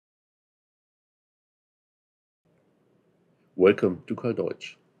Welcome to KARL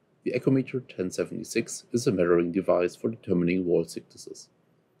DEUTSCH. The Echometer 1076 is a measuring device for determining wall thicknesses.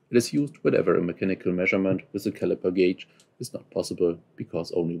 It is used whenever a mechanical measurement with a caliper gauge is not possible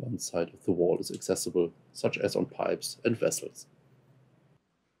because only one side of the wall is accessible, such as on pipes and vessels.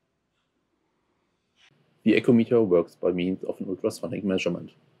 The Echometer works by means of an ultrasonic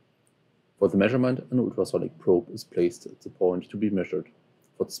measurement. For the measurement, an ultrasonic probe is placed at the point to be measured.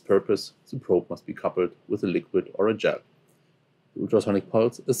 For this purpose, the probe must be coupled with a liquid or a gel. The ultrasonic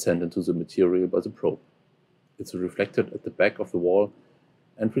pulse is sent into the material by the probe. It is reflected at the back of the wall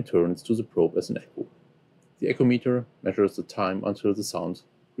and returns to the probe as an echo. The echometer measures the time until the sound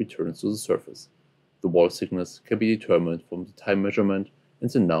returns to the surface. The wall thickness can be determined from the time measurement and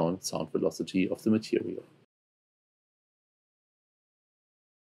the known sound velocity of the material.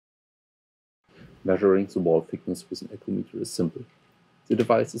 Measuring the wall thickness with an echometer is simple. The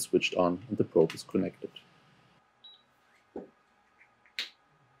device is switched on and the probe is connected.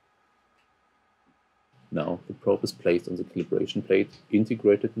 Now the probe is placed on the calibration plate,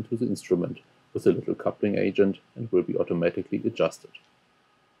 integrated into the instrument with a little coupling agent, and will be automatically adjusted.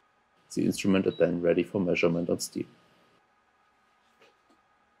 The instrument is then ready for measurement on steel.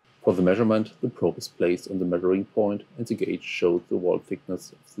 For the measurement, the probe is placed on the measuring point and the gauge shows the wall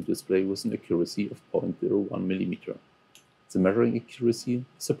thickness of the display with an accuracy of 0.01 mm. The measuring accuracy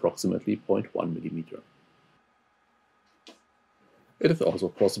is approximately 0.1 mm. It is also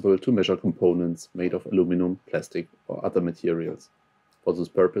possible to measure components made of aluminum, plastic, or other materials. For this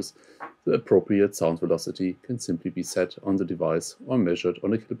purpose, the appropriate sound velocity can simply be set on the device or measured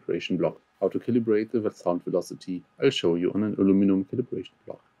on a calibration block. How to calibrate the sound velocity I'll show you on an aluminum calibration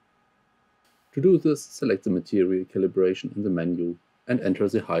block. To do this, select the material calibration in the menu and enter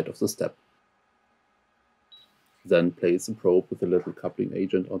the height of the step. Then place the probe with a little coupling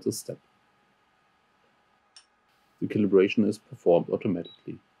agent on the step. The calibration is performed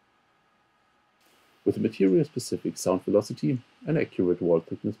automatically. With a material-specific sound velocity, an accurate wall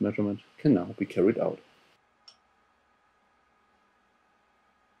thickness measurement can now be carried out.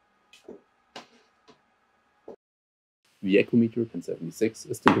 The Echometer 1076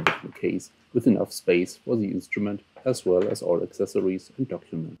 is delivered in a case with enough space for the instrument as well as all accessories and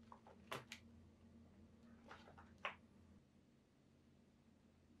documents.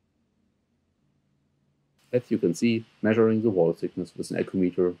 As you can see, measuring the wall thickness with an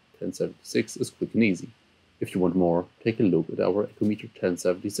Echometer 1076 is quick and easy. If you want more, take a look at our Echometer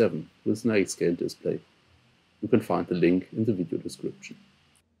 1077 with an scale display. You can find the link in the video description.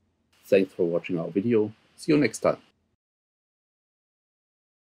 Thanks for watching our video. See you next time.